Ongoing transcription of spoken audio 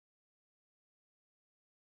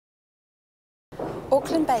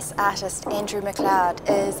Auckland-based artist Andrew McLeod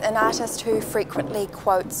is an artist who frequently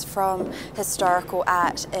quotes from historical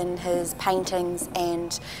art in his paintings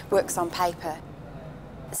and works on paper.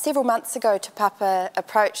 Several months ago, Te Papa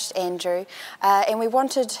approached Andrew and we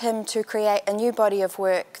wanted him to create a new body of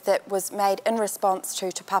work that was made in response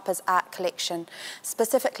to Te Papa's art collection,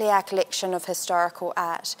 specifically our collection of historical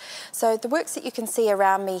art. So the works that you can see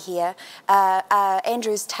around me here are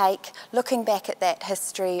Andrew's take, looking back at that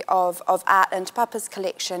history of art in Te Papa's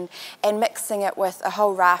collection and mixing it with a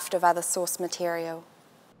whole raft of other source material.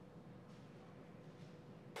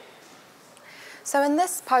 So in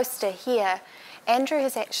this poster here, Andrew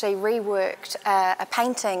has actually reworked a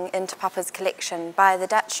painting in Te Papa's collection by the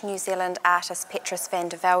Dutch-New Zealand artist Petrus van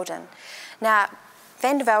der Velden. Now,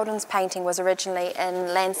 van der Velden's painting was originally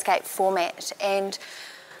in landscape format, and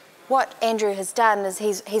what Andrew has done is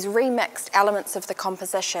he's remixed elements of the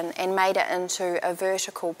composition and made it into a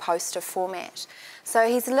vertical poster format. So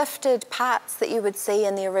he's lifted parts that you would see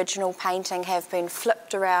in the original painting have been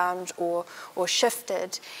flipped around or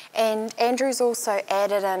shifted, and Andrew's also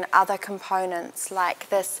added in other components like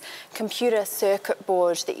this computer circuit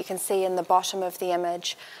board that you can see in the bottom of the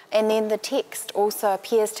image, and then the text also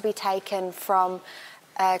appears to be taken from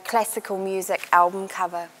a classical music album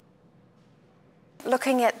cover.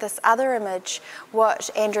 Looking at this other image,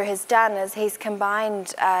 what Andrew has done is he's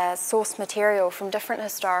combined source material from different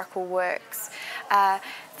historical works.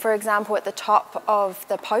 For example, at the top of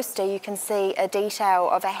the poster you can see a detail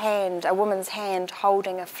of a woman's hand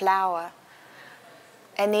holding a flower.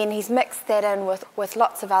 And then he's mixed that in with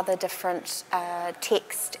lots of other different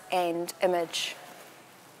text and image.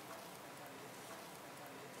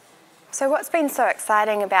 So what's been so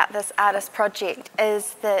exciting about this artist project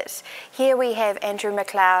is that here we have Andrew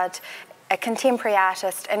McLeod, a contemporary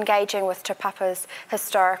artist, engaging with Te Papa's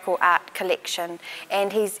historical art collection,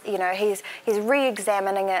 and he's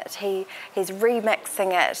re-examining it, he's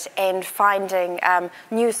remixing it, and finding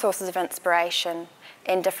new sources of inspiration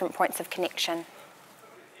and different points of connection.